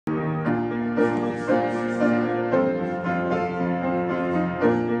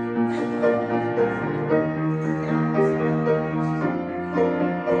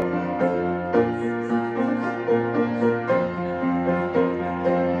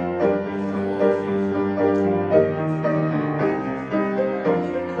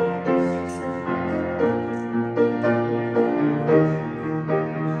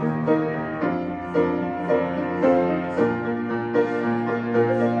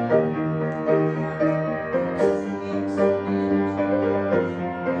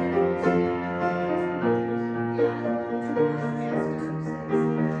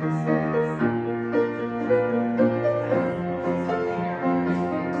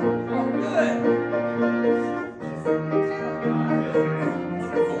glad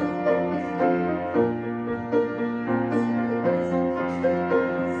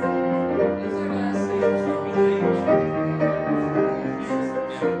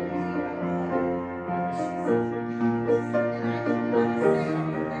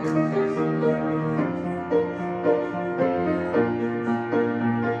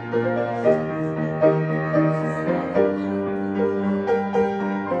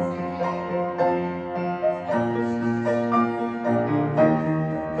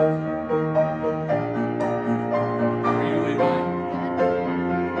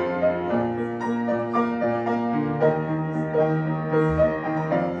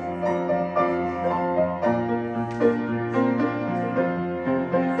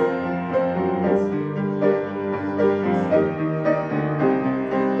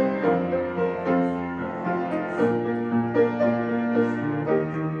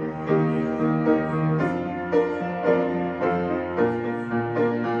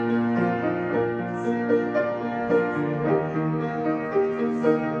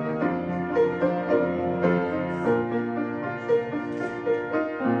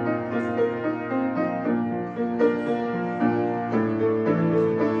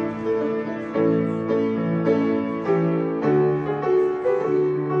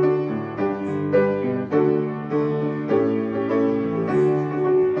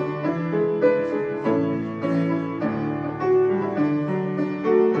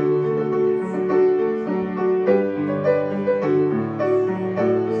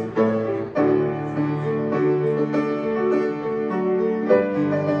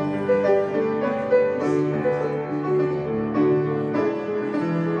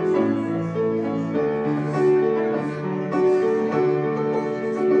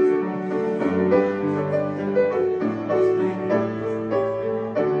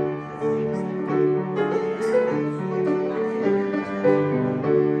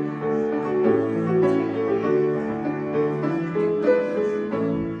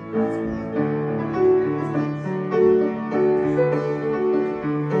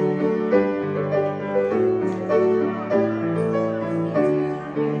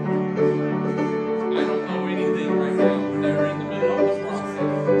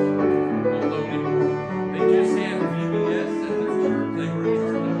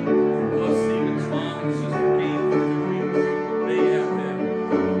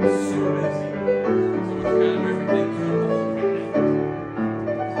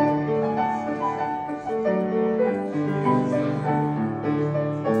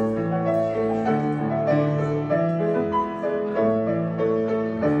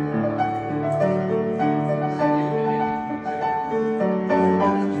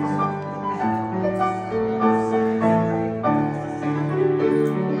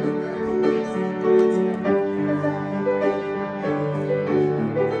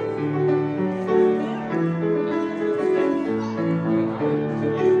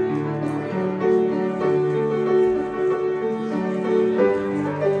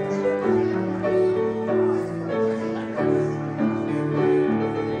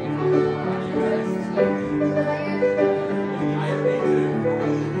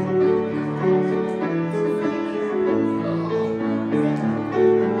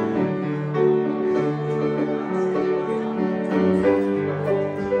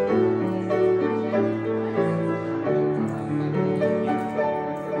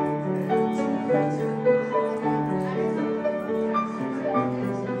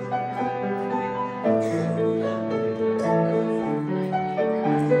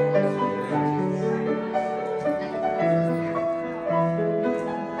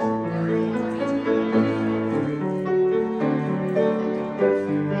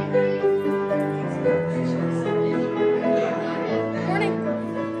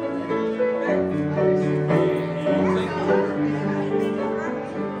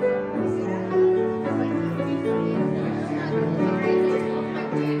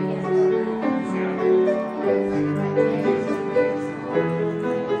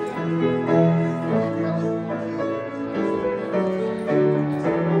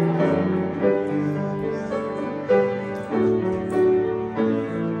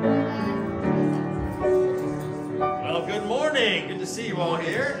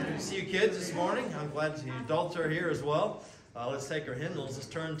the adults are here as well. Let's take our hymnals. Let's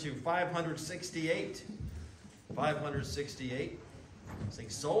turn to 568. 568. Sing,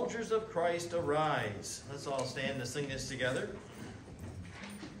 Soldiers of Christ, Arise. Let's all stand to sing this together.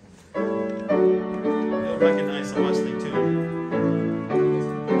 You'll recognize the Wesley tune.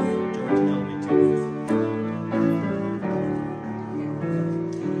 George Melby tune.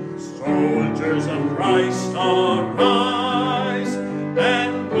 soldiers of Christ, arise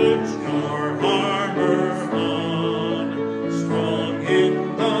and put your armor on, strong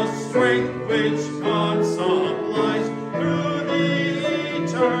in the strength which God supplies through the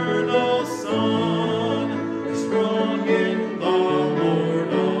eternal Son, strong in the Lord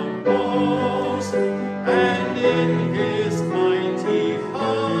of hosts and in his mighty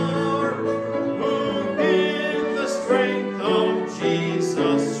power, who in the strength of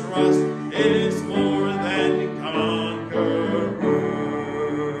Jesus trust is more than conqueror.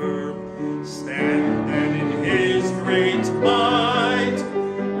 Stand then in his great might,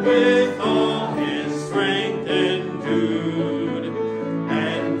 with all his strength endued,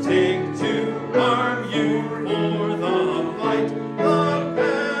 and take to arm you for the fight, the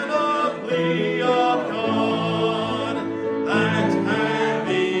panoply of God, that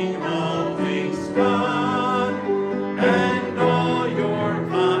having all things done, and all your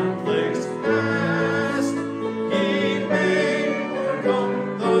conflicts past, ye may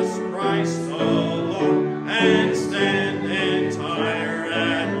overcome thus Christ alone, and stand entire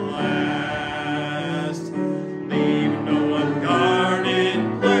at last. Leave no unguarded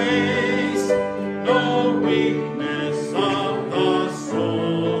place, no weakness of the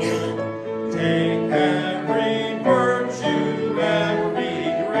soul. Take every virtue, every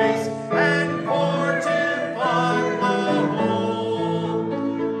grace, and fortify the whole.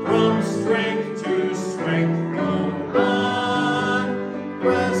 From strength to strength go on,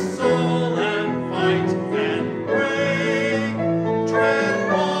 wrestle and fight and pray.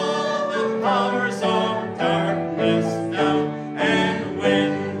 Tread all the powers of darkness down, and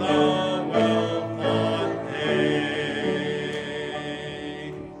win the well-fought day.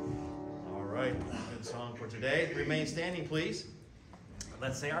 All right, good song for today. Remain standing, please.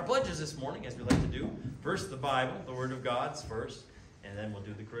 Let's say our pledges this morning, as we like to do. First, the Bible, the Word of God's first, and then we'll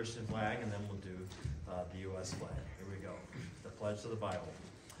do the Christian flag, and then we'll do the U.S. flag. Here we go. The pledge to the Bible.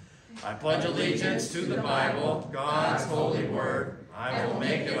 I pledge allegiance to the Bible, God's holy word. I will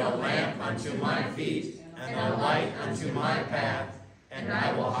make it a lamp unto my feet, and a light unto my path, and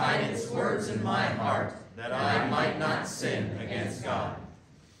I will hide its words in my heart, that I might not sin against God.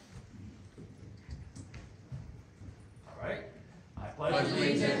 All right. I pledge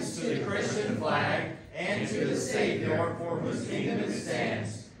allegiance to the Christian flag and to the Savior for whose kingdom it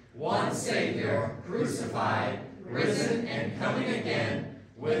stands, one Savior, crucified, risen, and coming again,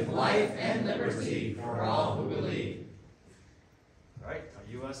 with life and liberty for all who believe. All right, our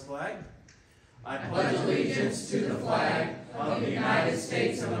U.S. flag. I pledge allegiance to the flag of the United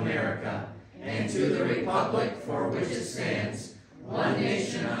States of America and to the republic for which it stands, one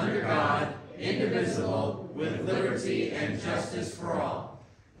nation under God, indivisible, with liberty and justice for all.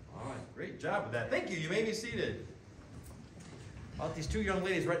 All right, great job with that. Thank you. You may be seated. How about these two young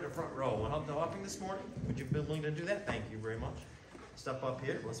ladies right in the front row? Want help helping this morning? Would you be willing to do that? Thank you very much. Step up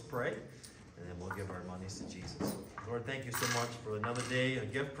here. Let's pray, and then we'll give our monies to Jesus. Lord, thank you so much for another day, a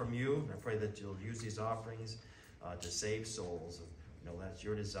gift from you. I pray that you'll use these offerings to save souls. You know, that's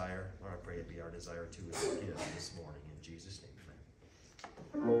your desire. Lord, I pray it be our desire too as we give this morning. In Jesus' name.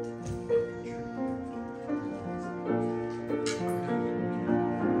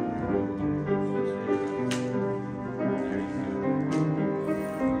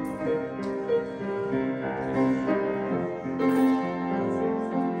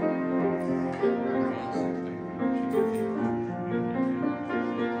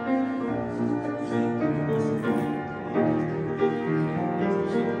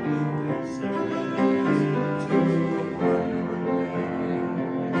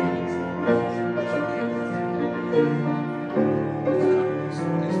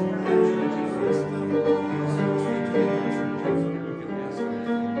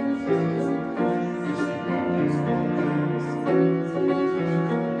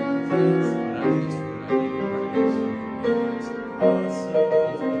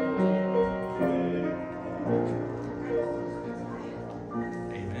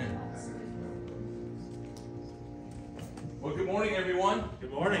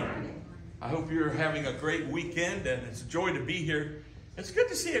 Having a great weekend, and it's a joy to be here. It's good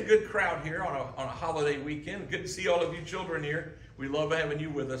to see a good crowd here on a holiday weekend. Good to see all of you children here. We love having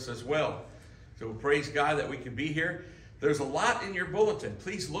you with us as well. So praise God that we can be here. There's a lot in your bulletin.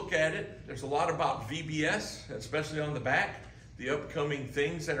 Please look at it. There's a lot about VBS, especially on the back, the upcoming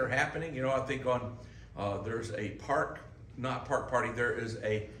things that are happening. You know, I think on there's a there is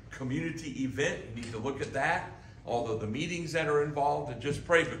a community event. You need to look at that. All of the meetings that are involved, and just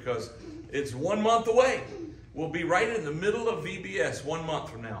pray because it's 1 month away. We'll be right in the middle of VBS 1 month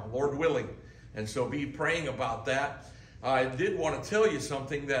from now, Lord willing. And so be praying about that. I did want to tell you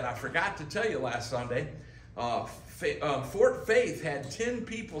something that I forgot to tell you last Sunday. Fort Faith had 10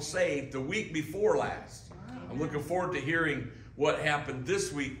 people saved the week before last. I'm looking forward to hearing what happened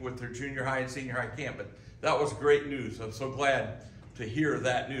this week with their junior high and senior high camp. But that was great news. I'm so glad to hear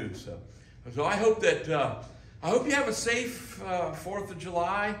that news. So I hope that I hope you have a safe 4th of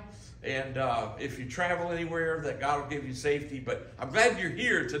July. And if you travel anywhere, that God will give you safety. But I'm glad you're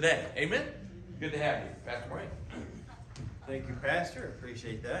here today. Amen? Good to have you. Pastor Brian. Thank you, Pastor. I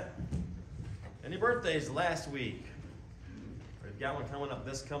appreciate that. Any birthdays last week? We've got one coming up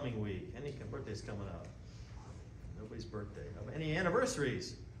this coming week. Any birthdays coming up? Nobody's birthday. Any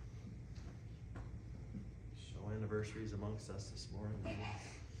anniversaries? No anniversaries amongst us this morning.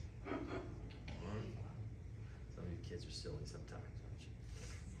 Some of you kids are silly sometimes, aren't you?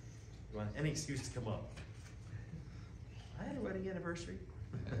 You want any excuse to come up? I had a wedding anniversary.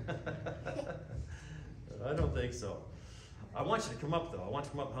 I don't think so. I want you to come up, though. I want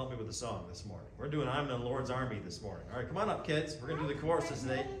you to come up and help me with the song this morning. We're doing I'm in the Lord's Army this morning. All right, come on up, kids. We're going to do the choruses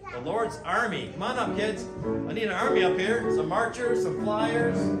today. The Lord's Army. Come on up, kids. I need an army up here. Some marchers, some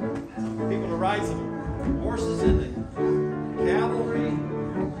flyers, some people to ride some horses in the cavalry.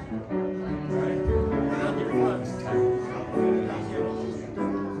 All right, get out your flags.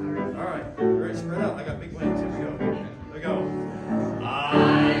 All right, ready to spread out. I got big wings. Here we go. There we go.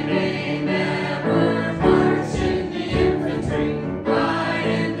 I may never march in the infantry, ride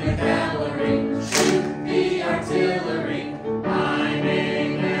in the cavalry, shoot the artillery. I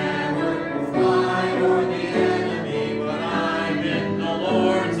may never fly o'er the enemy, but I'm in the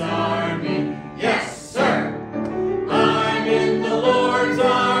Lord's army. Yes, sir. I'm in the Lord's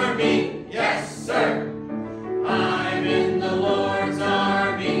army. Yes, sir. I'm in the Lord's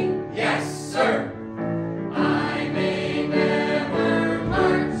army. Yes, sir. I may never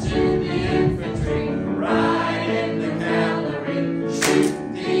march in the infantry, ride in the cavalry,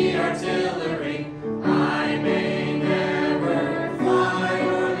 shoot the artillery. I may never fly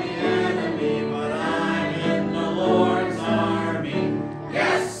o'er the enemy, but I'm in the Lord's army.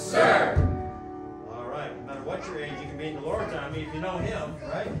 Yes, sir. All right, no matter what your age, you can be in the Lord's army if you know Him,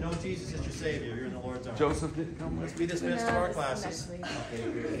 right? You know Jesus is your Savior. You're in the Lord's army. Joseph didn't come with Let's be dismissed to our classes.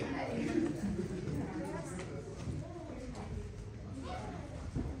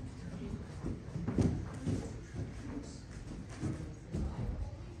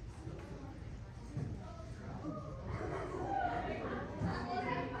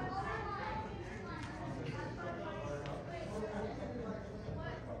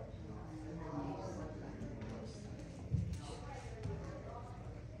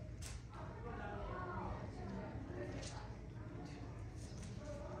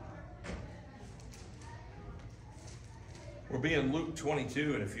 We'll be in Luke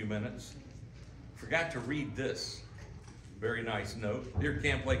 22 in a few minutes. Forgot to read this. Very nice note. Dear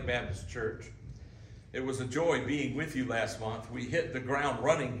Camp Lake Baptist Church, it was a joy being with you last month. We hit the ground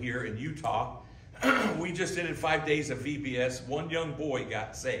running here in Utah. We just ended 5 days of VBS. One young boy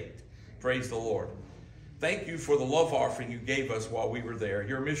got saved. Praise the Lord. Thank you for the love offering you gave us while we were there.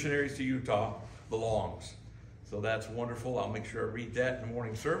 Your missionaries to Utah belongs. So that's wonderful. I'll make sure I read that in the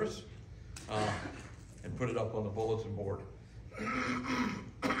morning service and put it up on the bulletin board.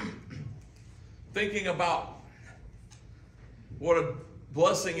 Thinking about what a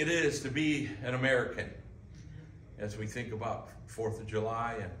blessing it is to be an American as we think about 4th of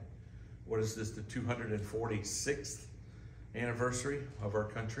July and what is this, the 246th anniversary of our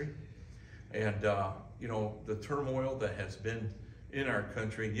country. And, you know, the turmoil that has been in our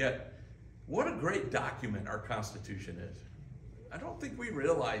country, yet what a great document our Constitution is. I don't think we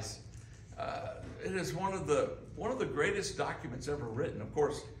realize it is one of the greatest documents ever written. Of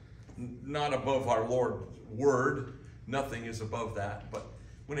course, not above our Lord's word. Nothing is above that. But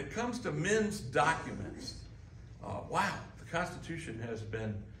when it comes to men's documents, wow, the Constitution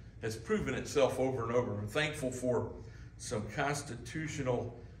has proven itself over and over. I'm thankful for some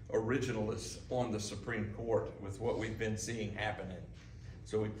constitutional originalists on the Supreme Court with what we've been seeing happening.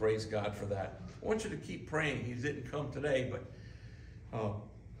 So we praise God for that. I want you to keep praying. He didn't come today, but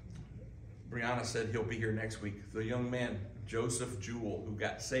Brianna said he'll be here next week. The young man, Joseph Jewell, who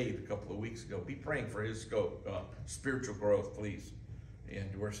got saved a couple of weeks ago. Be praying for his spiritual growth, please.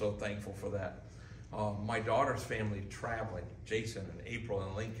 And we're so thankful for that. My daughter's family traveling, Jason and April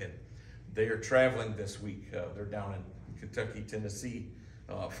and Lincoln. They are traveling this week. They're down in Kentucky, Tennessee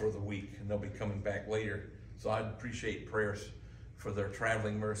for the week, and they'll be coming back later. So I'd appreciate prayers for their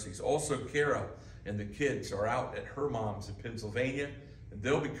traveling mercies. Also, Kara and the kids are out at her mom's in Pennsylvania.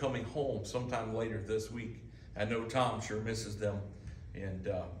 They'll be coming home sometime later this week. I know Tom sure misses them And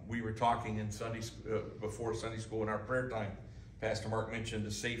we were talking in before Sunday school in our prayer time. Pastor Mark mentioned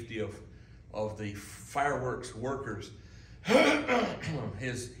the safety of the fireworks workers. He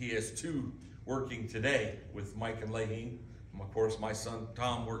has two working today with Mike and Lahine. Of course, my son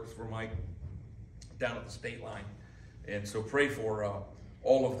Tom works for Mike down at the state line. And so pray for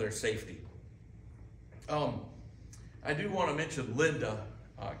all of their safety. I do want to mention Linda.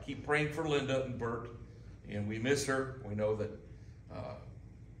 Keep praying for Linda and Bert. And we miss her. We know that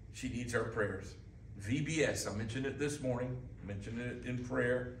she needs our prayers. VBS, I mentioned it this morning. Mentioned it in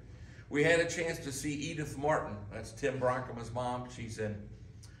prayer. We had a chance to see Edith Martin. That's Tim Brockham's mom. She's in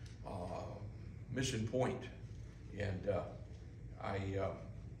Mission Point. And I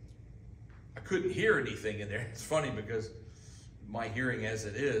couldn't hear anything in there. It's funny because my hearing as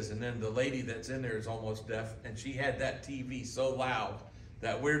it is, and then the lady that's in there is almost deaf, and she had that TV so loud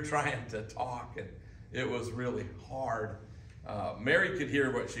that we're trying to talk, and it was really hard. Mary could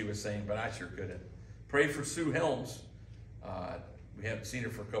hear what she was saying, but I sure couldn't. Pray for Sue Helms. We haven't seen her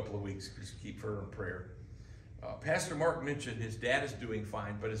for a couple of weeks. Just keep her in prayer. Pastor Mark mentioned his dad is doing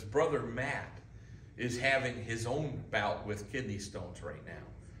fine, but his brother Matt is having his own bout with kidney stones right now.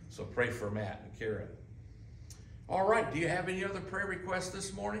 So pray for Matt and Karen. All right, do you have any other prayer requests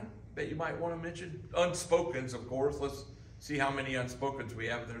this morning that you might want to mention? Unspokens, of course. Let's see how many unspokens we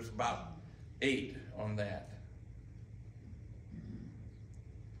have. There's about 8 on that.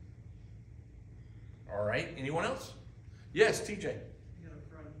 All right, anyone else? Yes, TJ. I got a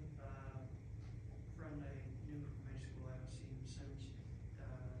friend I knew from high school. I haven't seen him since.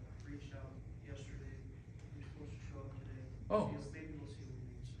 Reached out yesterday. He's supposed to show up today. Oh. Maybe we'll see what he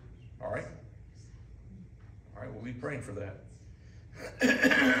needs. All right. All right, we'll be praying for that.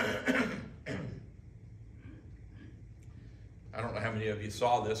 I don't know how many of you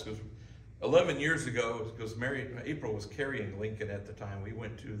saw this, because 11 years ago, because April was carrying Lincoln at the time, we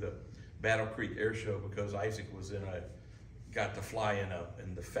went to the Battle Creek Air Show because Isaac was got to fly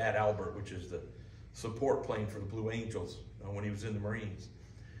in the Fat Albert, which is the support plane for the Blue Angels when he was in the Marines.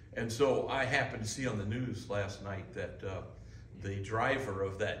 And so I happened to see on the news last night that the driver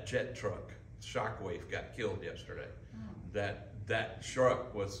of that jet truck, Shockwave, got killed yesterday. That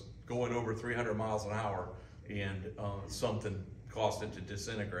truck was going over 300 miles an hour, and something caused it to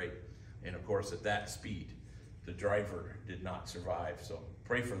disintegrate. And of course, at that speed, the driver did not survive. So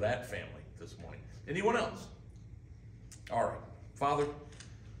pray for that family this morning. Anyone else? All right. Father,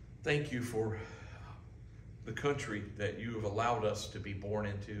 thank you for the country that you have allowed us to be born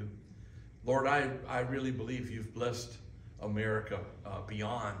into. Lord, I really believe you've blessed America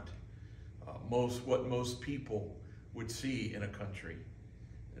beyond what most people would see in a country,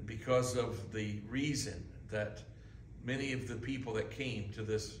 because of the reason that many of the people that came to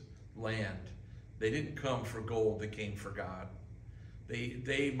this land, they didn't come for gold, they came for God.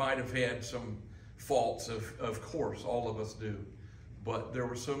 They might have had some faults, of course, all of us do, but there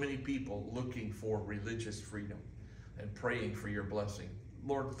were so many people looking for religious freedom and praying for your blessing.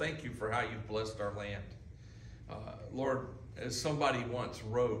 Lord, thank you for how you've blessed our land. Lord, as somebody once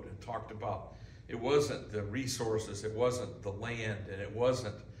wrote and talked about, it wasn't the resources, it wasn't the land, and it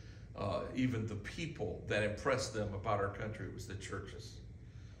wasn't even the people that impressed them about our country. It was the churches.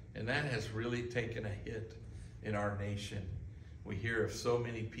 And that has really taken a hit in our nation. We hear of so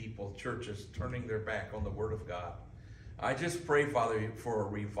many people, churches, turning their back on the Word of God. I just pray, Father, for a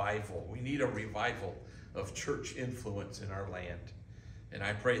revival. We need a revival of church influence in our land. And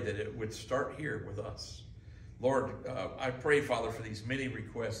I pray that it would start here with us. Lord, I pray, Father, for these many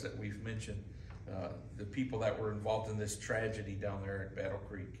requests that we've mentioned, the people that were involved in this tragedy down there at Battle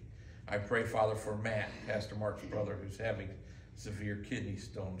Creek. I pray, Father, for Matt, Pastor Mark's brother, who's having severe kidney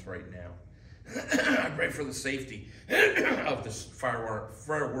stones right now. I pray for the safety of the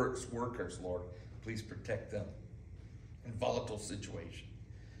fireworks workers, Lord. Please protect them in volatile situation.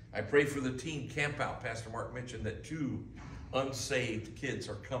 I pray for the teen campout. Pastor Mark mentioned that 2 unsaved kids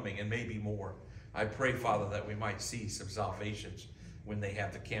are coming, and maybe more. I pray, Father, that we might see some salvations when they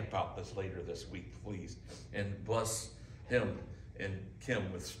have the camp out later this week, please. And bless him and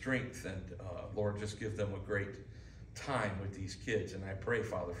Kim with strength, and Lord, just give them a great time with these kids. And I pray,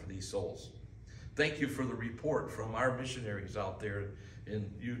 Father, for these souls. Thank you for the report from our missionaries out there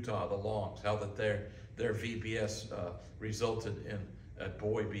in Utah, the Longs, how that their VBS resulted in a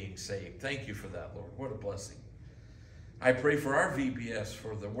boy being saved. Thank you for that, Lord. What a blessing. I pray for our VBS,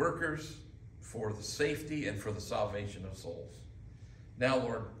 for the workers, for the safety, and for the salvation of souls. Now,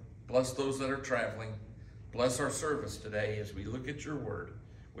 Lord, bless those that are traveling. Bless our service today as we look at your word.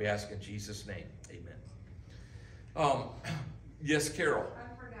 We ask in Jesus' name. Amen. Yes, Carol. I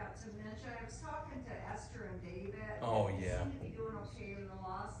forgot to mention, I was talking to Esther and David. Oh, They yeah. seem to be doing okay with the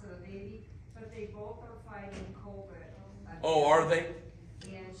loss of the baby, but they both are fighting COVID. Oh, are they?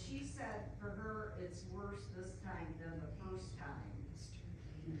 And she said for her, it's worse this time than the first time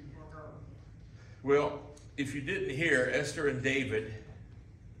for her. Well, if you didn't hear, Esther and David,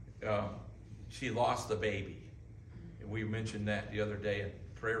 she lost the baby. And we mentioned that the other day in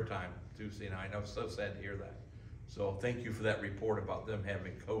prayer time, Tuesday night. I was so sad to hear that. So thank you for that report about them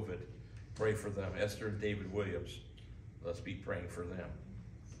having COVID. Pray for them. Esther and David Williams. Let's be praying for them.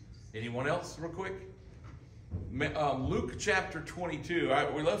 Anyone else real quick? Luke chapter 22.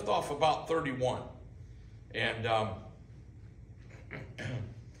 We left off about 31. And I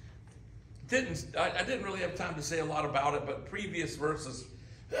didn't really have time to say a lot about it, but previous verses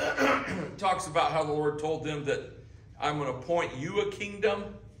talks about how the Lord told them that I'm going to appoint you a kingdom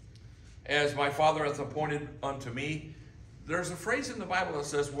as my Father hath appointed unto me. There's a phrase in the Bible that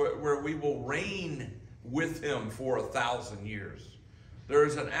says where we will reign with him for 1,000 years. There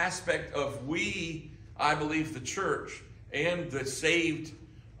is an aspect of I believe the church and the saved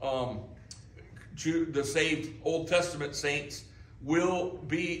Old Testament saints will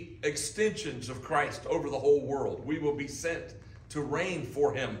be extensions of Christ over the whole world. We will be sent to reign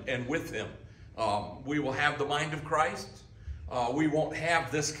for him and with him. We will have the mind of Christ. We won't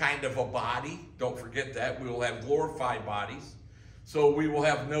have this kind of a body. Don't forget that. We will have glorified bodies. So we will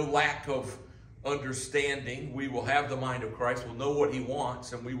have no lack of understanding. We will have the mind of Christ. We'll know what he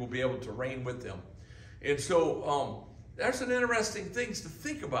wants, and we will be able to reign with him. And so there's some interesting things to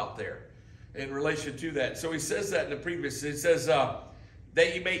think about there in relation to that. So he says that in the previous, he says,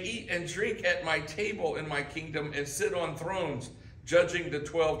 that you may eat and drink at my table in my kingdom and sit on thrones, judging the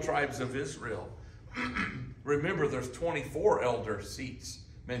 12 tribes of Israel. Remember, there's 24 elder seats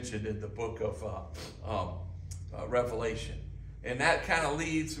mentioned in the book of Revelation. And that kind of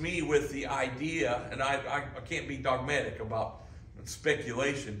leads me with the idea, and I can't be dogmatic about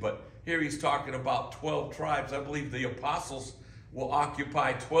speculation, but here he's talking about 12 tribes. I believe the apostles will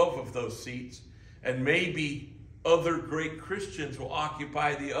occupy 12 of those seats, and maybe other great Christians will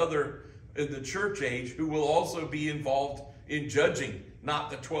occupy the other in the church age who will also be involved in judging,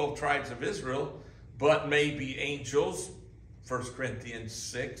 not the 12 tribes of Israel, but maybe angels, 1 Corinthians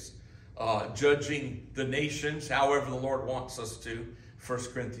 6, judging the nations, however the Lord wants us to. 1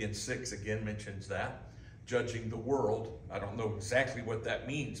 Corinthians 6 again mentions that. Judging the world. I don't know exactly what that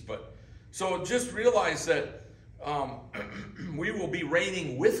means, but so just realize that we will be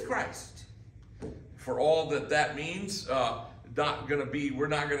reigning with Christ. For all that means, we're not going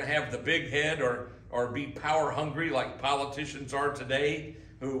to have the big head or be power hungry like politicians are today,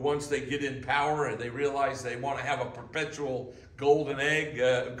 who once they get in power and they realize they want to have a perpetual golden egg,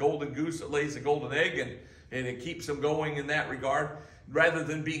 golden goose that lays a golden egg, and it keeps them going in that regard, rather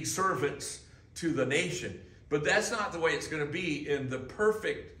than being servants to the nation. But that's not the way it's going to be in the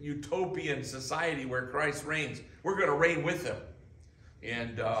perfect utopian society where Christ reigns. We're going to reign with him.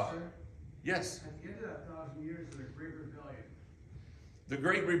 And yes? At the end of that 1,000 years, there's a great rebellion. The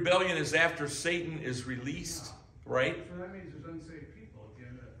great rebellion is after Satan is released, right? So that means there's unsaved people at the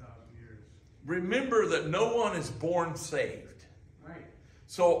end of that 1,000 years. Remember that no one is born saved. Right.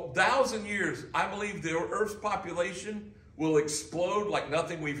 So 1,000 years, I believe the Earth's population will explode like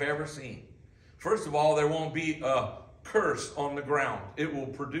nothing we've ever seen. First of all, there won't be a curse on the ground. It will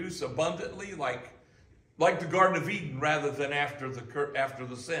produce abundantly like the Garden of Eden rather than after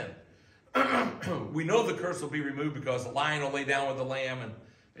the sin. We know the curse will be removed because the lion will lay down with the lamb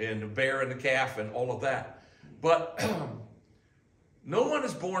and the bear and the calf and all of that. But no one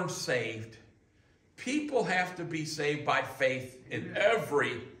is born saved. People have to be saved by faith in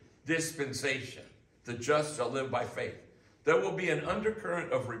every dispensation. The just shall live by faith. There will be an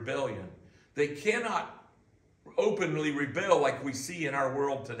undercurrent of rebellion. They cannot openly rebel like we see in our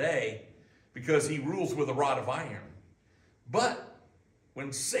world today because he rules with a rod of iron. But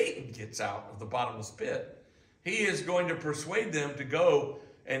when Satan gets out of the bottomless pit, he is going to persuade them to go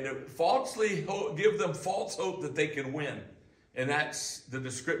and to falsely give them false hope that they can win. And that's the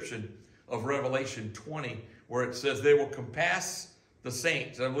description of Revelation 20, where it says they will compass the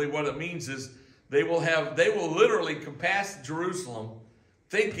saints. I believe what it means is they will literally compass Jerusalem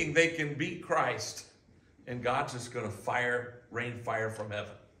thinking they can beat Christ, and God's just going to rain fire from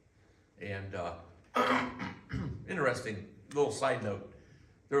heaven. And interesting little side note.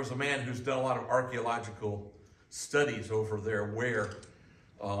 There was a man who's done a lot of archaeological studies over there where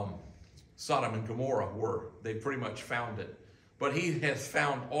Sodom and Gomorrah were. They pretty much found it. But he has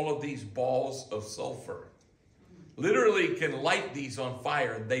found all of these balls of sulfur. Literally can light these on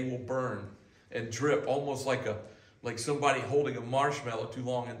fire and they will burn and drip almost like somebody holding a marshmallow too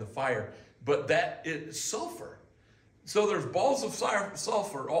long in the fire. but that is sulfur. So there's balls of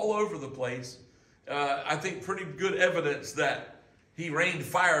sulfur all over the place. I think pretty good evidence that he rained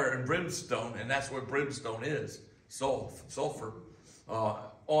fire and brimstone, and that's what brimstone is, sulfur,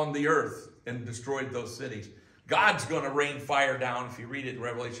 on the earth and destroyed those cities. God's going to rain fire down, if you read it in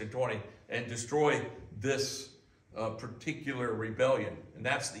Revelation 20, and destroy this particular rebellion. And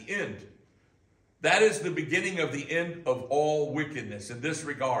that's the end. That is the beginning of the end of all wickedness in this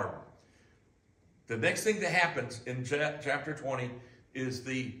regard. The next thing that happens in chapter 20 is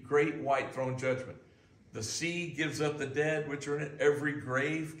the great white throne judgment. The sea gives up the dead which are in it. Every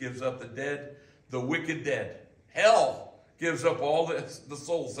grave gives up the dead, the wicked dead. Hell gives up all the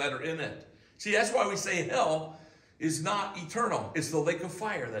souls that are in it. See, that's why we say hell is not eternal. It's the lake of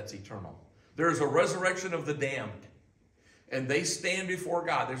fire that's eternal. There's a resurrection of the damned. And they stand before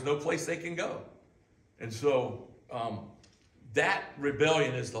God. There's no place they can go. And so that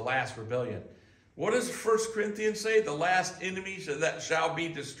rebellion is the last rebellion. What does 1 Corinthians say? The last enemy that shall be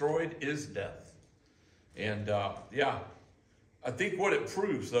destroyed is death. And yeah, I think what it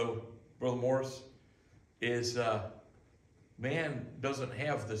proves, though, Brother Morris, is man doesn't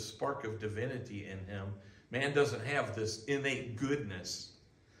have this spark of divinity in him. Man doesn't have this innate goodness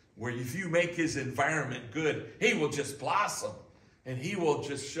where if you make his environment good, he will just blossom and he will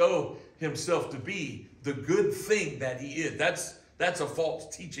just show himself to be the good thing that he is. That's a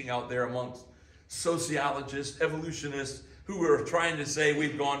false teaching out there amongst sociologists, evolutionists, who are trying to say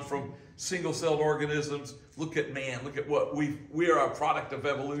we've gone from single-celled organisms. Look at man. Look at what we are a product of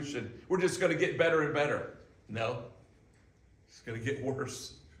evolution. We're just going to get better and better. No. It's going to get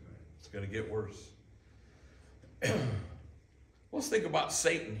worse. It's going to get worse. Let's think about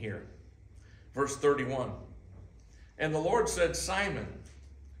Satan here. Verse 31. And the Lord said, Simon,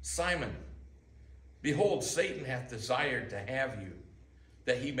 Simon, behold, Satan hath desired to have you,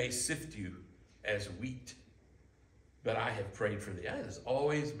 that he may sift you as wheat. But I have prayed for thee. That has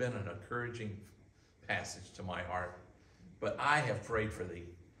always been an encouraging passage to my heart. But I have prayed for thee.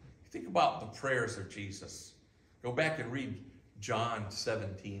 Think about the prayers of Jesus. Go back and read John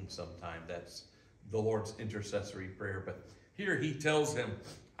 17 sometime. That's the Lord's intercessory prayer. But here he tells him,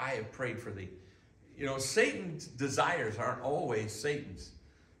 I have prayed for thee. You know, Satan's desires aren't always Satan's.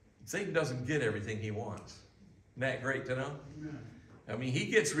 Satan doesn't get everything he wants. Isn't that great to know? Amen. I mean, he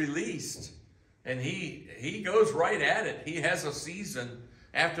gets released and he goes right at it. He has a season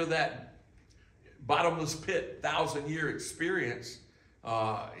after that bottomless pit 1,000-year experience.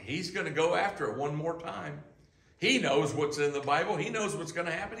 He's going to go after it one more time. He knows what's in the Bible. He knows what's going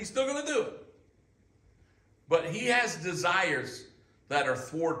to happen. He's still going to do it. But he has desires that are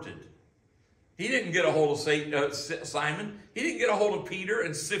thwarted. He didn't get a hold of Simon. He didn't get a hold of Peter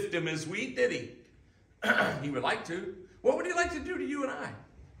and sift him as wheat, did he? He would like to. What would he like to do to you and I?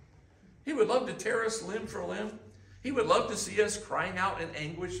 He would love to tear us limb for limb. He would love to see us crying out in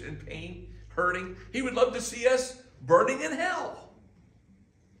anguish and pain, hurting. He would love to see us burning in hell.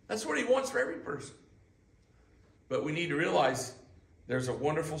 That's what he wants for every person. But we need to realize there's a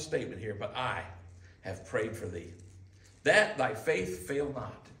wonderful statement here. But I have prayed for thee, that thy faith fail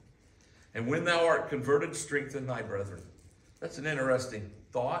not. And when thou art converted, strengthen thy brethren. That's an interesting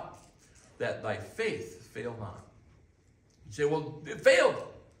thought, that thy faith fail not. You say, well, it failed.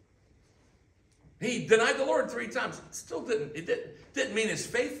 He denied the Lord 3 times. It didn't mean his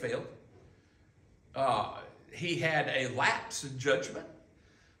faith failed. He had a lapse in judgment.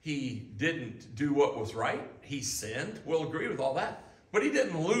 He didn't do what was right. He sinned. We'll agree with all that. But he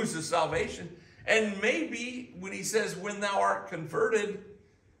didn't lose his salvation. And maybe when he says, when thou art converted,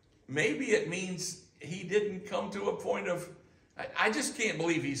 maybe it means he didn't come to a point of, I just can't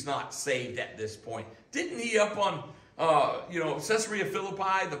believe he's not saved at this point. Didn't he up on, Caesarea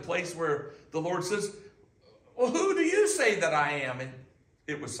Philippi, the place where the Lord says, well, who do you say that I am? And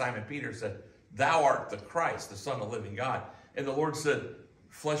it was Simon Peter said, thou art the Christ, the Son of the living God. And the Lord said,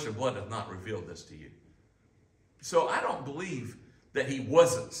 flesh and blood hath not revealed this to you. So I don't believe that he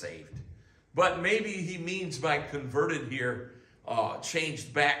wasn't saved. But maybe he means by converted here,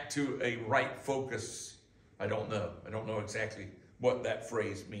 changed back to a right focus. I don't know. I don't know exactly what that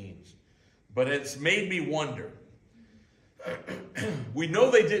phrase means. But it's made me wonder. We know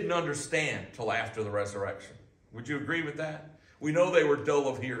they didn't understand till after the resurrection. Would you agree with that? We know they were dull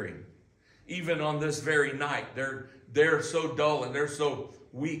of hearing. Even on this very night, they're so dull and they're so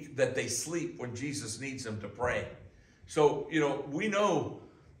weak that they sleep when Jesus needs them to pray. So, we know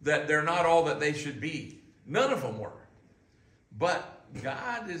that they're not all that they should be. None of them were. But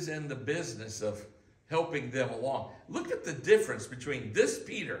God is in the business of helping them along. Look at the difference between this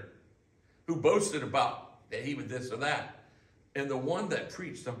Peter, who boasted about that he would this or that, and the one that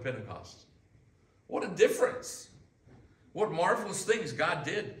preached on Pentecost. What a difference. What marvelous things God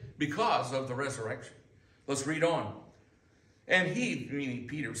did because of the resurrection. Let's read on. And he, meaning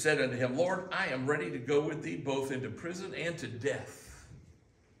Peter, said unto him, Lord, I am ready to go with thee both into prison and to death.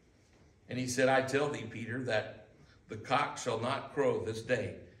 And he said, I tell thee, Peter, that the cock shall not crow this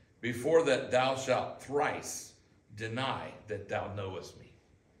day before that thou shalt thrice deny that thou knowest me.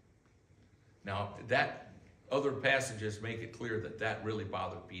 Now, that other passages make it clear that that really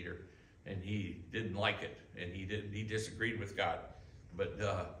bothered Peter, and he didn't like it, and he disagreed with God. But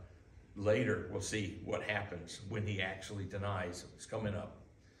later we'll see what happens when he actually denies. It's coming up.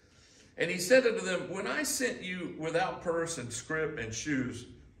 And he said unto them, when I sent you without purse and scrip and shoes,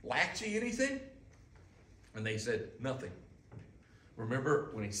 lacked ye anything? And they said, nothing.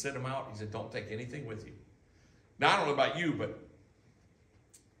 Remember when he sent them out, he said, don't take anything with you. Now, I don't know about you, but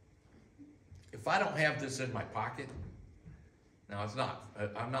if I don't have this in my pocket, now it's not,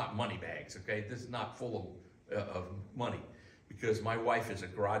 I'm not money bags, okay? This is not full of money, because my wife is a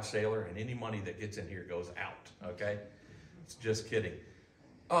garage sailor, and any money that gets in here goes out, okay? It's just kidding.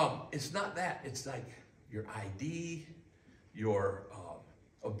 It's not that. It's like your ID, your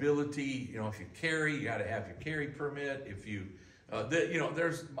ability. You know, if you carry, you got to have your carry permit. If you, you know,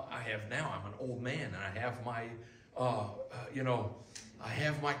 I have now, I'm an old man, and I have my, you know, I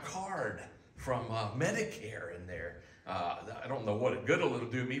have my card from Medicare in there. I don't know what good it'll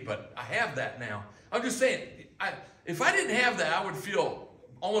do me, but I have that now. I'm just saying, if I didn't have that, I would feel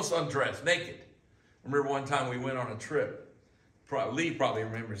almost undressed, naked. I remember one time we went on a trip. Lee probably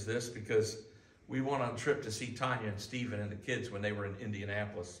remembers this, because we went on a trip to see Tanya and Stephen and the kids when they were in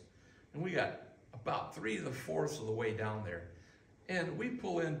Indianapolis. And we got about 3/4 of the way down there. And we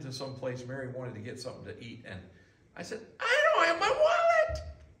pull into some place. Mary wanted to get something to eat. And I said, I don't have my wallet.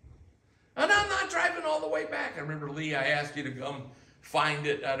 And I'm not driving all the way back. I remember, Lee, I asked you to come find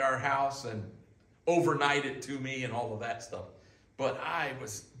it at our house and overnight it to me and all of that stuff. But I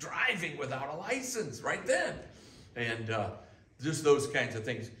was driving without a license right then. And just those kinds of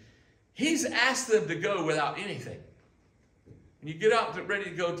things. He's asked them to go without anything. When you get out ready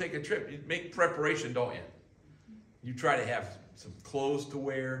to go take a trip, you make preparation, don't you? You try to have some clothes to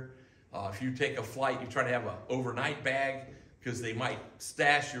wear. If you take a flight, you try to have an overnight bag, because they might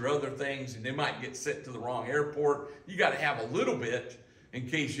stash your other things and they might get sent to the wrong airport. You got to have a little bit in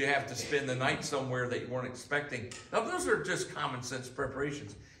case you have to spend the night somewhere that you weren't expecting. Now, those are just common sense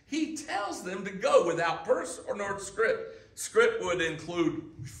preparations. He tells them to go without purse or nor scrip. Scrip would include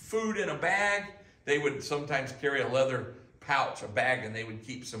food in a bag. They would sometimes carry a leather pouch, a bag, and they would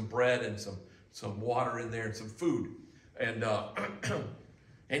keep some bread and some water in there and some food. And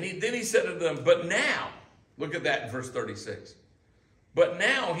then he said to them, but now, look at that in verse 36. But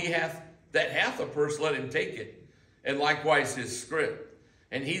now he hath a purse, let him take it, and likewise his scrip.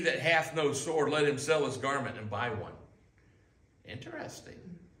 And he that hath no sword, let him sell his garment and buy one. Interesting.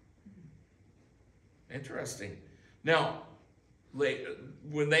 Interesting. Now,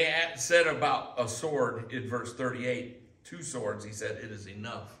 when they said about a sword in verse 38, 2 swords, he said, it is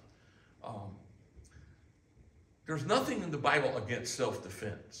enough. There's nothing in the Bible against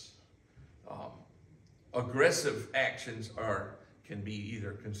self-defense. Aggressive actions can be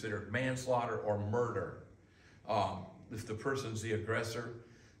either considered manslaughter or murder. If the person's the aggressor,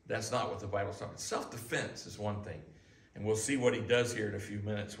 that's not what the Bible's talking about. Self-defense is one thing. And we'll see what he does here in a few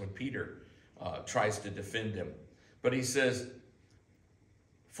minutes when Peter tries to defend him. But he says,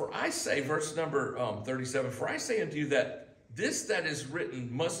 for I say, verse number 37, for I say unto you that this that is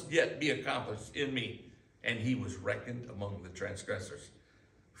written must yet be accomplished in me. And he was reckoned among the transgressors.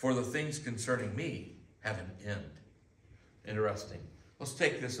 For the things concerning me have an end. Interesting. Let's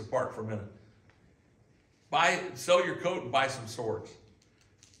take this apart for a minute. Sell your coat and buy some swords.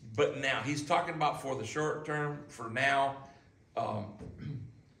 But now, he's talking about for the short term, for now.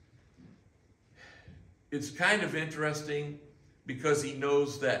 It's kind of interesting because he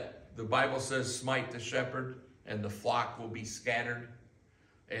knows that the Bible says smite the shepherd and the flock will be scattered.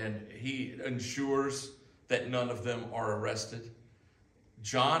 And he ensures that none of them are arrested.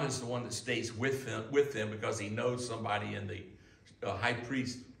 John is the one that stays with them because he knows somebody in the high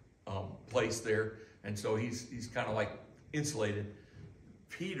priest place there. And so he's kind of like insulated.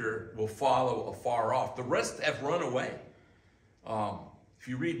 Peter will follow afar off. The rest have run away. If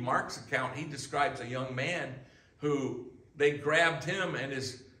you read Mark's account, he describes a young man who they grabbed him and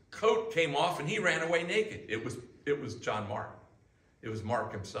his coat came off and he ran away naked. It was John Mark. It was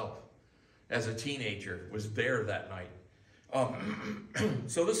Mark himself. As a teenager, was there that night.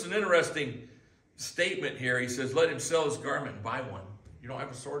 So this is an interesting statement here. He says, let him sell his garment and buy one. You don't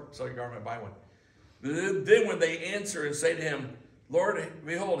have a sword? Sell your garment and buy one. Then when they answer and say to him, Lord,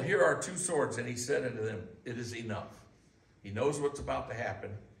 behold, here are 2 swords. And he said unto them, it is enough. He knows what's about to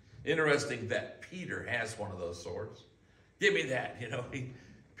happen. Interesting that Peter has one of those swords. Give me that, you know.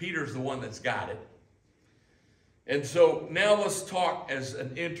 Peter's the one that's got it. And so now let's talk as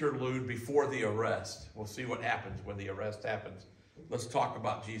an interlude before the arrest. We'll see what happens when the arrest happens. Let's talk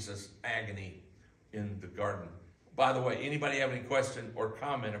about Jesus' agony in the garden. By the way, anybody have any question or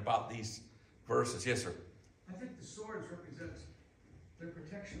comment about these verses? Yes, sir. I think the swords represent their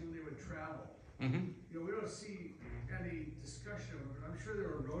protection when they would travel. Mm-hmm. You know, we don't see any discussion of it, but I'm sure there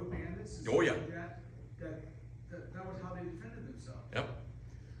were road bandits and Oh, stuff yeah. like that was how they defended themselves. Yep.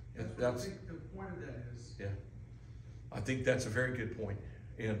 That's what I think the point of that is. Yeah. I think that's a very good point.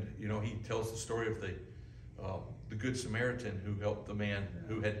 And, you know, he tells the story of the Good Samaritan who helped the man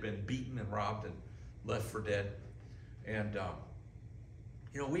who had been beaten and robbed and left for dead. And,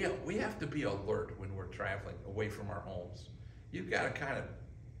 you know, we have to be alert when we're traveling away from our homes. You've got to kind of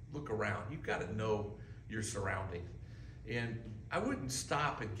look around. You've got to know your surroundings. And I wouldn't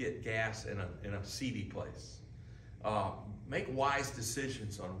stop and get gas in a seedy place. Make wise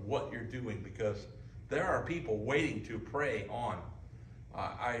decisions on what you're doing, because there are people waiting to prey on.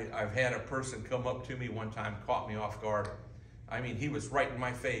 I've had a person come up to me one time, caught me off guard. I mean, he was right in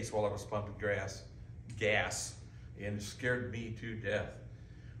my face while I was pumping gas, and it scared me to death.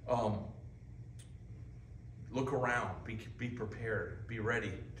 Look around, be prepared, be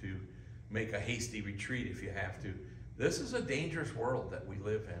ready to make a hasty retreat if you have to. This is a dangerous world that we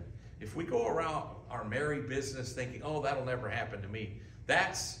live in. If we go around our merry business thinking, oh, that'll never happen to me,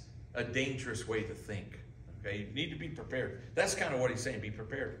 that's a dangerous way to think. Okay, you need to be prepared. That's kind of what he's saying, be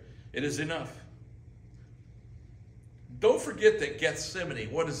prepared. It is enough. Don't forget that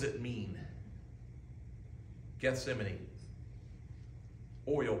Gethsemane, what does it mean? Gethsemane,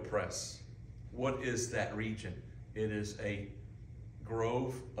 oil press. What is that region? It is a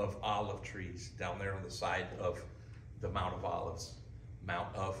grove of olive trees down there on the side of the Mount of Olives.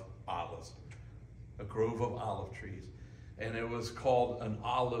 Mount of Olives. A grove of olive trees. And it was called an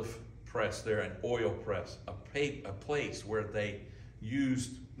olive press there, an oil press, a place where they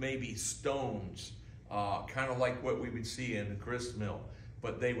used maybe stones, kind of like what we would see in the grist mill.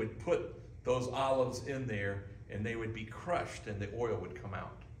 But they would put those olives in there and they would be crushed and the oil would come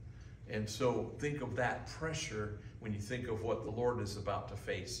out. And so think of that pressure when you think of what the Lord is about to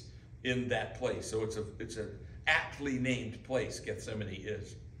face in that place. So it's an aptly named place, Gethsemane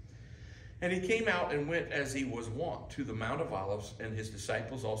is. And he came out and went as he was wont to the Mount of Olives, and his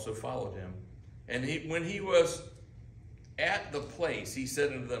disciples also followed him. And when he was at the place, he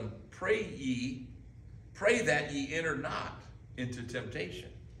said unto them, pray that ye enter not into temptation.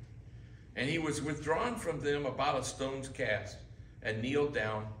 And he was withdrawn from them about a stone's cast, and kneeled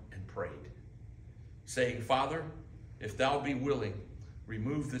down and prayed, saying, Father, if thou be willing,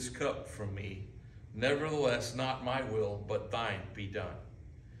 remove this cup from me. Nevertheless, not my will, but thine be done.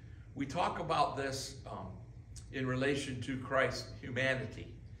 We talk about this in relation to Christ's humanity.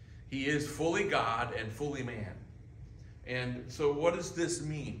 He is fully God and fully man. And so what does this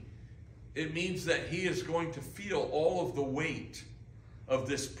mean? It means that he is going to feel all of the weight of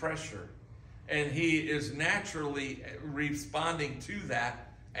this pressure. And he is naturally responding to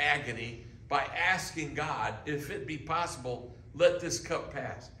that agony by asking God, if it be possible, let this cup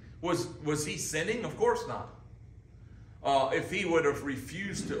pass. Was he sinning? Of course not. If he would have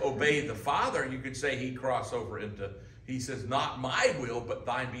refused to obey the Father, you could say he crossed over into, he says, not my will, but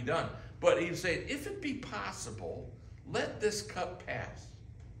thine be done. But he's saying, if it be possible, let this cup pass.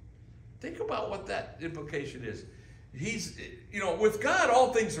 Think about what that implication is. With God,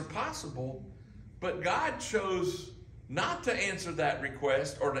 all things are possible, but God chose not to answer that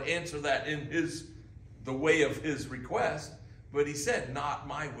request or to answer that in the way of his request, but he said, not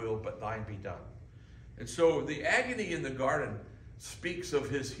my will, but thine be done. And so the agony in the garden speaks of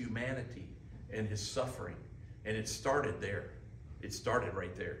his humanity and his suffering. And it started there. It started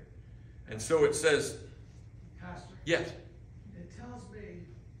right there. And so it says, Pastor, yes. it tells me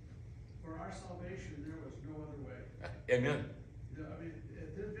for our salvation there was no other way. Amen. I mean,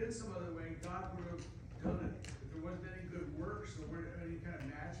 if there had been some other way, God would have done it. If there wasn't any good works or any kind of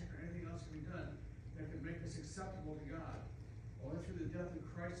magic or anything else can be done that could make us acceptable to God, only through the death of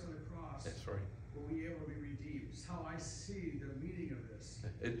Christ on the cross. That's right. Will we able to be redeemed? It's how I see the meaning of this.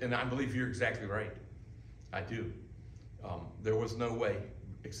 And I believe you're exactly right. I do. There was no way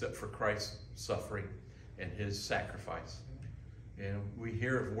except for Christ's suffering and his sacrifice. And we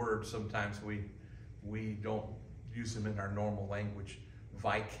hear of words sometimes we don't use them in our normal language.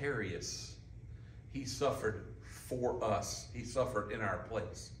 Vicarious. He suffered for us. He suffered in our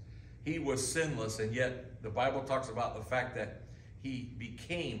place. He was sinless, and yet the Bible talks about the fact that he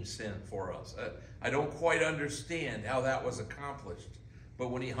became sin for us. I don't quite understand how that was accomplished. But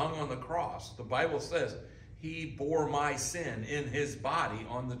when he hung on the cross, the Bible says he bore my sin in his body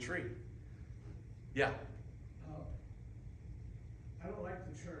on the tree. Yeah. I don't like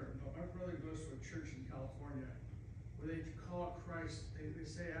the term, but my brother goes to a church in California where they call Christ, they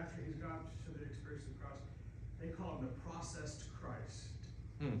say after he's gone to the experience of the cross, they call him the processed Christ.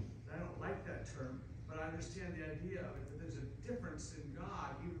 I don't like that term, but I understand the idea of it, that there's a difference in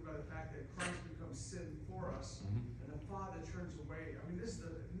God, even by the fact that Christ becomes sin for us, and the Father turns away. I mean, it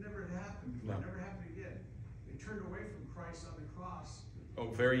never had happened before, it never happened again. They turned away from Christ on the cross. Oh,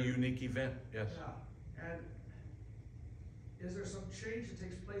 very unique event, yes. Yeah, and is there some change that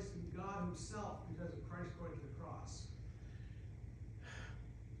takes place in God himself because of Christ going to the cross?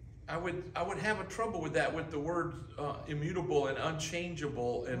 I would have a trouble with that, with the word immutable and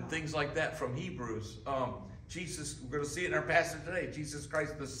unchangeable and things like that from Hebrews. Jesus, we're going to see it in our passage today. Jesus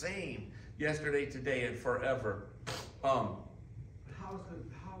Christ the same yesterday, today, and forever. How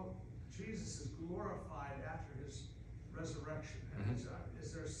Jesus is glorified after his resurrection? And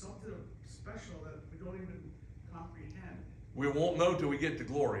is there something special that we don't even comprehend? We won't know till we get to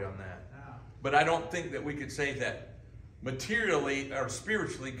glory on that. Yeah. But I don't think that we could say that materially or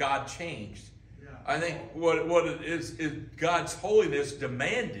spiritually God changed. Yeah. I think what it is God's holiness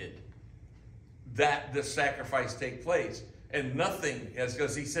demanded that the sacrifice take place. And nothing,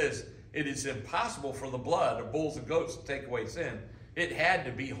 as he says, it is impossible for the blood of bulls and goats to take away sin. It had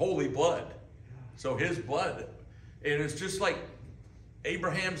to be holy blood. So his blood, and it's just like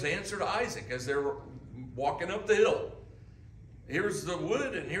Abraham's answer to Isaac as they're walking up the hill. Here's the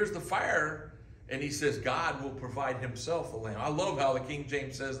wood and here's the fire. And he says, God will provide himself a lamb. I love how the King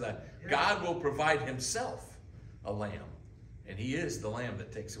James says that. Yeah. God will provide himself a lamb. And he is the lamb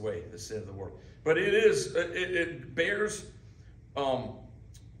that takes away the sin of the world. But it bears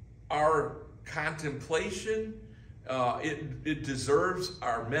our contemplation. It deserves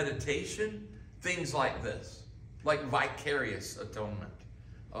our meditation. Things like this. Like vicarious atonement.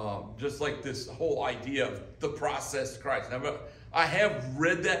 Just like this whole idea of the processed Christ. Now, I have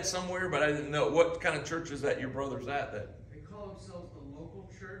read that somewhere, but I didn't know. What kind of church is that your brother's at? They call themselves the local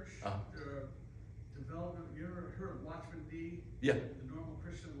church. They're a development. You ever heard of Watchman Nee? Yeah. The Normal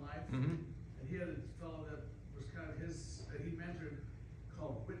Christian Life. Mm-hmm. And he had a fellow that was kind of that he mentored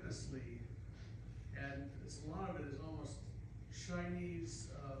called Witness League. And a lot of it is almost Chinese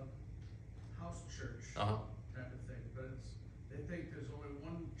house church type of thing. But they think there's only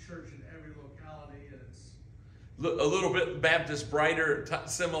one church in every locality, and it's a little bit Baptist brighter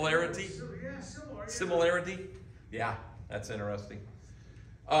similarity. Yeah, similar. Yeah. Similarity. Yeah, that's interesting.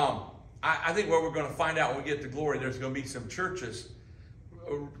 I think what we're going to find out when we get to glory, there's going to be some churches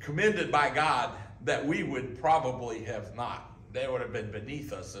commended by God that we would probably have not. They would have been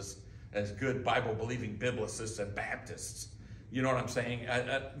beneath us as good Bible-believing Biblicists and Baptists. You know what I'm saying?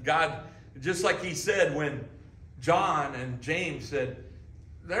 God, just like he said when John and James said,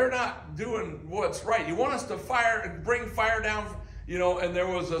 they're not doing what's right. You want us to bring fire down, and there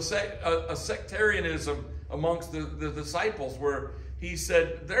was a sectarianism amongst the disciples where he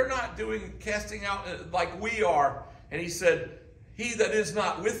said, they're not casting out like we are. And he said, he that is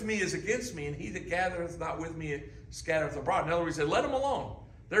not with me is against me, and he that gathereth not with me scattereth abroad. In other words, he said, let them alone.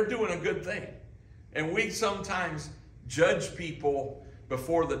 They're doing a good thing. And we sometimes judge people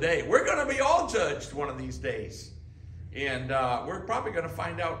before the day. We're going to be all judged one of these days. And we're probably going to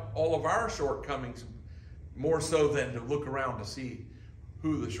find out all of our shortcomings more so than to look around to see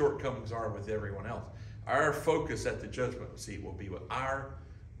who the shortcomings are with everyone else. Our focus at the judgment seat will be with our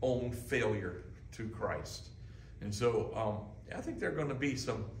own failure to Christ. And so I think there are going to be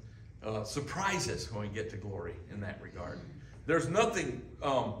some surprises when we get to glory in that regard. There's nothing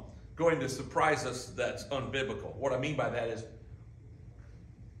going to surprise us that's unbiblical. What I mean by that is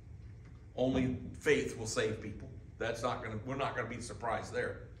only faith will save people. We're not going to be surprised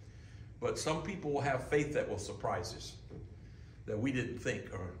there. But some people will have faith that will surprise us, that we didn't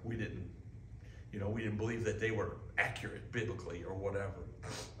think, or we didn't believe that they were accurate biblically or whatever.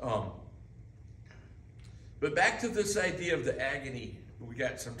 But back to this idea of the agony. We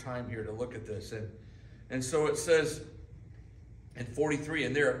got some time here to look at this. And so it says in 43,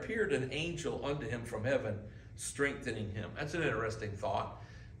 and there appeared an angel unto him from heaven, strengthening him. That's an interesting thought.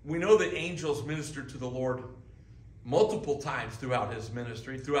 We know that angels ministered to the Lord multiple times throughout his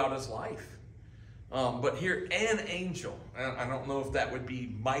ministry, throughout his life. But here, an angel, I don't know if that would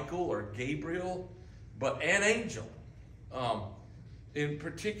be Michael or Gabriel, but an angel in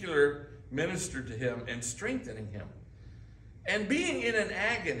particular ministered to him and strengthening him. And being in an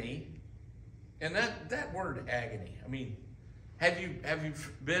agony, and that word agony, I mean, Have you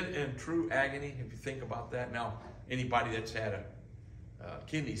been in true agony? If you think about that now, anybody that's had a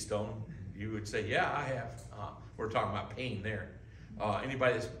kidney stone, you would say, yeah, I have. We're talking about pain there.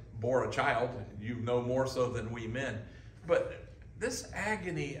 Anybody that's bore a child, you know more so than we men. But this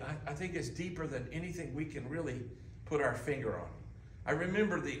agony, I think, is deeper than anything we can really put our finger on. I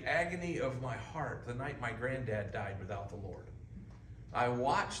remember the agony of my heart the night my granddad died without the Lord. I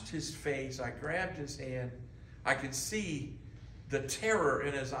watched his face. I grabbed his hand. I could see the terror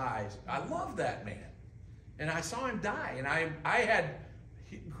in his eyes. I loved that man. And I saw him die. And I had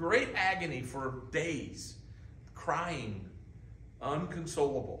great agony for days, crying,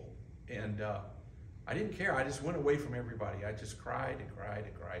 unconsolable. And I didn't care. I just went away from everybody. I just cried and cried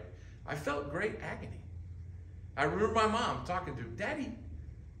and cried. I felt great agony. I remember my mom talking to him, Daddy,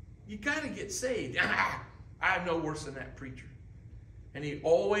 you got to get saved. I'm no worse than that preacher. And he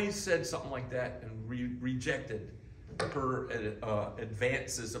always said something like that and rejected her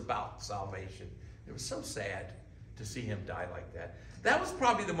advances about salvation. It was so sad to see him die like that. That was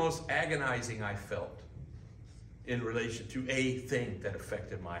probably the most agonizing I felt in relation to a thing that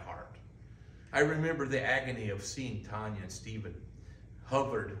affected my heart. I remember the agony of seeing Tanya and Stephen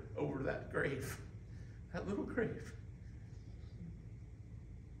hovered over that grave. That little grave.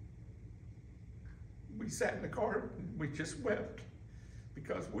 We sat in the car and we just wept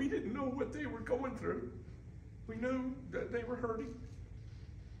because we didn't know what they were going through. We knew that they were hurting.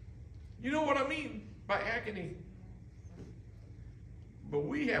 You know what I mean by agony? But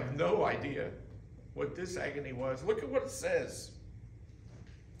we have no idea what this agony was. Look at what it says.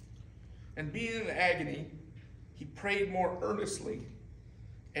 And being in agony, he prayed more earnestly,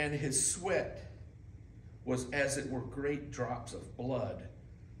 and his sweat was as it were great drops of blood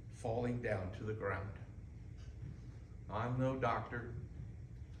falling down to the ground. I'm no doctor,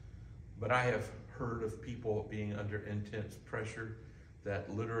 but I have heard of people being under intense pressure that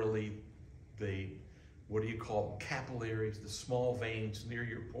literally what do you call them, capillaries, the small veins near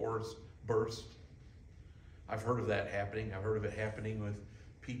your pores burst. I've heard of that happening. I've heard of it happening with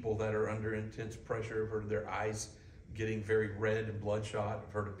people that are under intense pressure. I've heard of their eyes getting very red and bloodshot.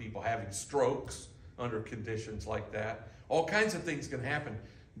 I've heard of people having strokes under conditions like that. All kinds of things can happen.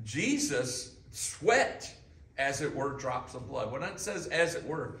 Jesus sweat, as it were, drops of blood. When it says as it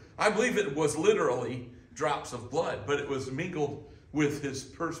were, I believe it was literally drops of blood, but it was mingled with his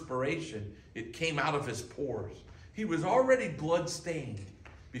perspiration. It came out of his pores. He was already blood-stained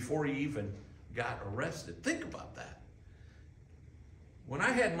before he even got arrested. Think about that. When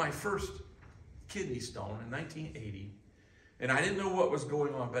I had my first kidney stone in 1980, and I didn't know what was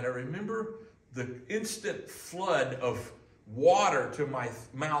going on, but I remember the instant flood of water to my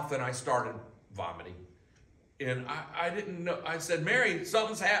mouth, and I started vomiting. And I didn't know. I said, Mary,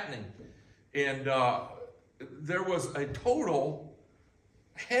 something's happening. And there was a total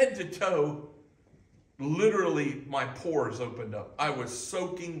head to toe, literally my pores opened up. I was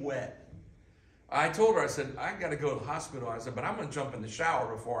soaking wet. I told her, I said, I got to go to the hospital. I said, but I'm going to jump in the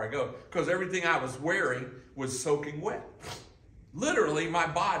shower before I go, because everything I was wearing was soaking wet. Literally, my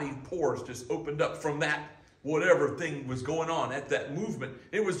body pores just opened up from that whatever thing was going on at that movement.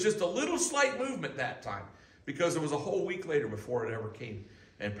 It was just a little slight movement that time, because it was a whole week later before it ever came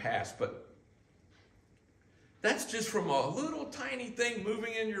and passed. But that's just from a little tiny thing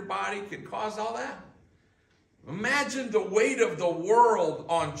moving in your body can cause all that. Imagine the weight of the world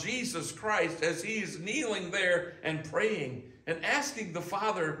on Jesus Christ as he's kneeling there and praying and asking the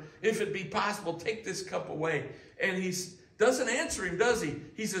Father, if it be possible, take this cup away. And he doesn't answer him, does he?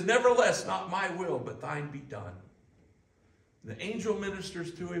 He says, nevertheless, not my will, but thine be done. The angel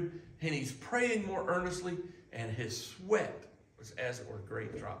ministers to him, and he's praying more earnestly, and his sweat was as it were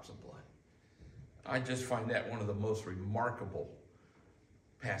great drops of blood. I just find that one of the most remarkable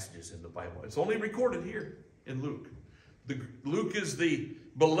passages in the Bible. It's only recorded here in Luke. Luke is the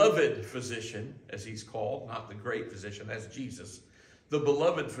beloved physician, as he's called, not the great physician, that's Jesus. The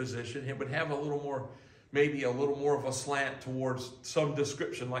beloved physician, he would have a little more, maybe a little more of a slant towards some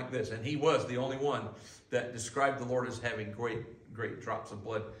description like this. And he was the only one that described the Lord as having great drops of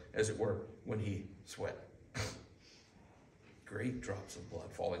blood, as it were, when he sweat. Great drops of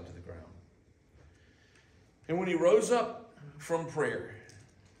blood falling to the ground. And when he rose up from prayer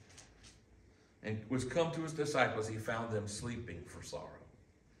and was come to his disciples, he found them sleeping for sorrow.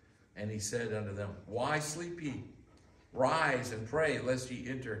 And he said unto them, why sleep ye? Rise and pray, lest ye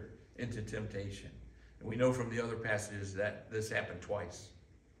enter into temptation. And we know from the other passages that this happened twice.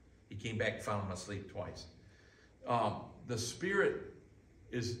 He came back and found them asleep twice. The spirit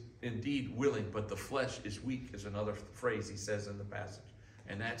is indeed willing, but the flesh is weak, is another phrase he says in the passage.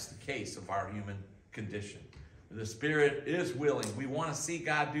 And that's the case of our human condition. The Spirit is willing. We want to see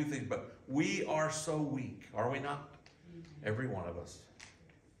God do things, but we are so weak, are we not? Every one of us.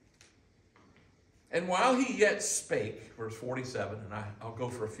 And while he yet spake, verse 47, and I'll go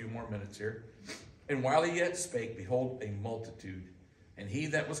for a few more minutes here. And while he yet spake, behold, a multitude. And he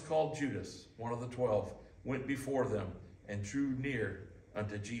that was called Judas, one of the 12, went before them and drew near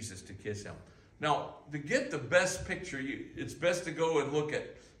unto Jesus to kiss him. Now, to get the best picture, it's best to go and look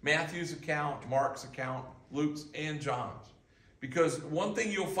at Matthew's account, Mark's account, Luke's, and John's. Because one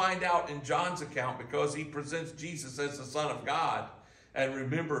thing you'll find out in John's account, because he presents Jesus as the Son of God, and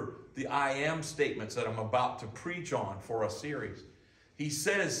remember the I am statements that I'm about to preach on for a series. He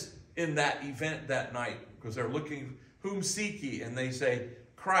says in that event that night, because they're looking, whom seek ye? And they say,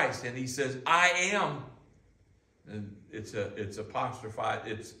 Christ. And he says, I am. And it's apostrophed,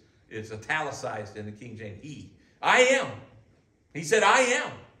 it's italicized in the King James, he. I am. He said, I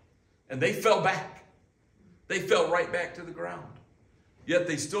am. And they fell back. They fell right back to the ground. Yet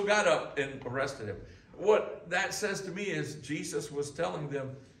they still got up and arrested him. What that says to me is Jesus was telling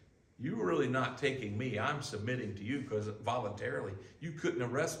them, you're really not taking me. I'm submitting to you because voluntarily you couldn't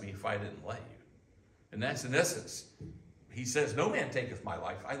arrest me if I didn't let you. And that's in essence, he says, no man taketh my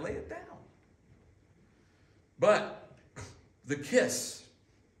life. I lay it down. But the kiss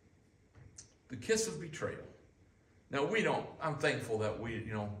of betrayal. Now I'm thankful that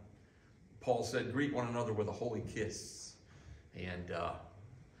Paul said, greet one another with a holy kiss. And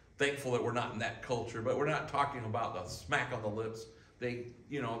thankful that we're not in that culture, but we're not talking about the smack on the lips. They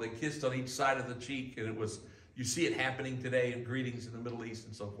kissed on each side of the cheek, and you see it happening today in greetings in the Middle East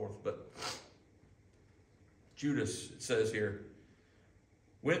and so forth. But Judas, it says here,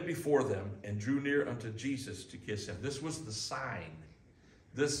 went before them and drew near unto Jesus to kiss him. This was the sign.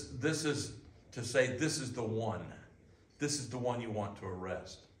 This is to say, this is the one. This is the one you want to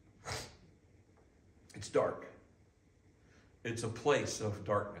arrest. It's dark. It's a place of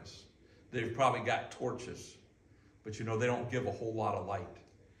darkness. They've probably got torches, but they don't give a whole lot of light.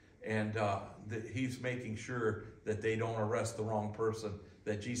 And he's making sure that they don't arrest the wrong person,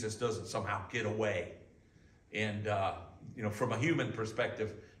 that Jesus doesn't somehow get away. And, from a human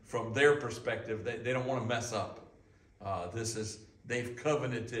perspective, from their perspective, they don't want to mess up. They've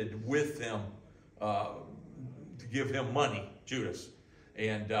covenanted with him to give him money, Judas.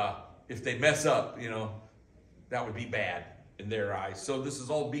 And if they mess up, that would be bad in their eyes. So this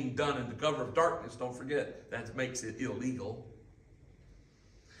is all being done in the cover of darkness. Don't forget, that makes it illegal.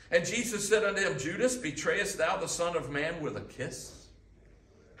 And Jesus said unto him, Judas, betrayest thou the Son of Man with a kiss?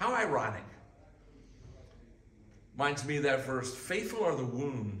 How ironic. Reminds me of that verse, faithful are the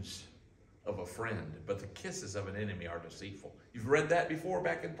wounds of a friend, but the kisses of an enemy are deceitful. You've read that before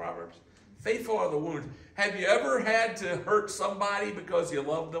back in Proverbs? Faithful are the wounds. Have you ever had to hurt somebody because you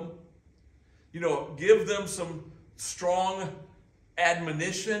loved them? Give them some strong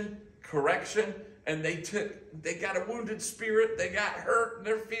admonition, correction, and they got a wounded spirit, they got hurt in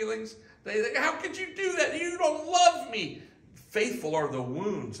their feelings. How could you do that? You don't love me. Faithful are the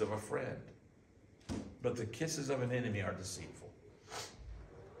wounds of a friend, but the kisses of an enemy are deceitful.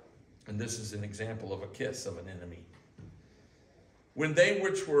 And this is an example of a kiss of an enemy. When they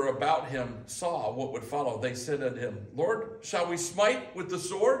which were about him saw what would follow, they said unto him, Lord, shall we smite with the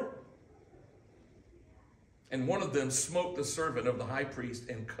sword? And one of them smote the servant of the high priest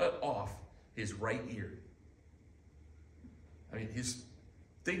and cut off his right ear. I mean,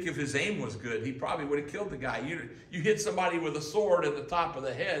 think if his aim was good, he probably would have killed the guy. You hit somebody with a sword at the top of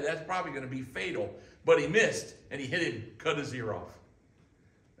the head, that's probably going to be fatal. But he missed, and he hit him, cut his ear off.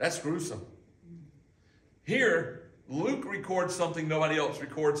 That's gruesome. Here, Luke records something nobody else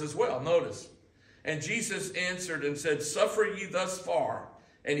records as well. Notice. And Jesus answered and said, suffer ye thus far.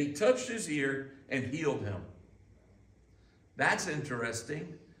 And he touched his ear and healed him. That's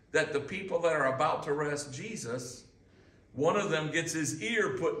interesting, that the people that are about to arrest Jesus, one of them gets his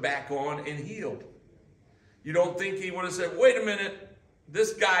ear put back on and healed. You don't think he would have said, wait a minute,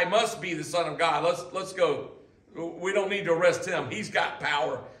 this guy must be the Son of God. Let's go. We don't need to arrest him. He's got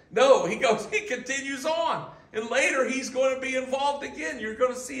power. No, he continues on. And later he's going to be involved again. You're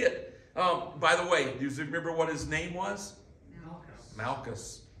going to see it. By the way, do you remember what his name was?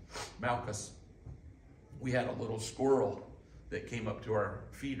 Malchus. We had a little squirrel that came up to our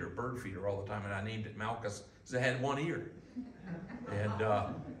feeder, bird feeder all the time, and I named it Malchus because it had one ear.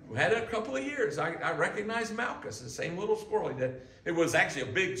 And we had it a couple of years. I recognized Malchus, the same little squirrel he did. It was actually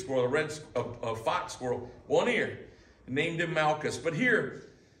a big squirrel, a fox squirrel, one ear. Named him Malchus. But here,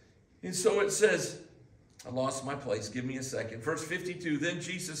 and so it says, I lost my place, give me a second. Verse 52, then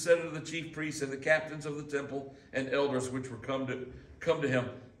Jesus said unto the chief priests and the captains of the temple and elders which were come to him,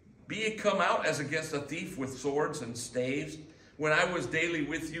 Be ye come out as against a thief with swords and staves? When I was daily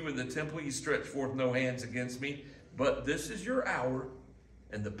with you in the temple, ye stretched forth no hands against me. But this is your hour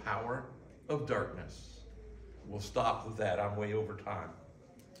and the power of darkness. We'll stop with that. I'm way over time.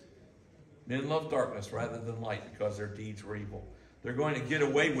 Men love darkness rather than light because their deeds were evil. They're going to get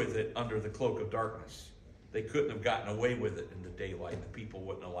away with it under the cloak of darkness. They couldn't have gotten away with it in the daylight. The people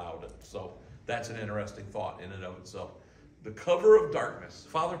wouldn't have allowed it. So that's an interesting thought in and of itself. The cover of darkness.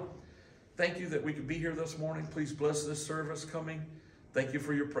 Father, thank you that we could be here this morning. Please bless this service coming. Thank you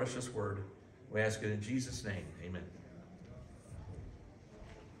for your precious word. We ask it in Jesus' name. Amen.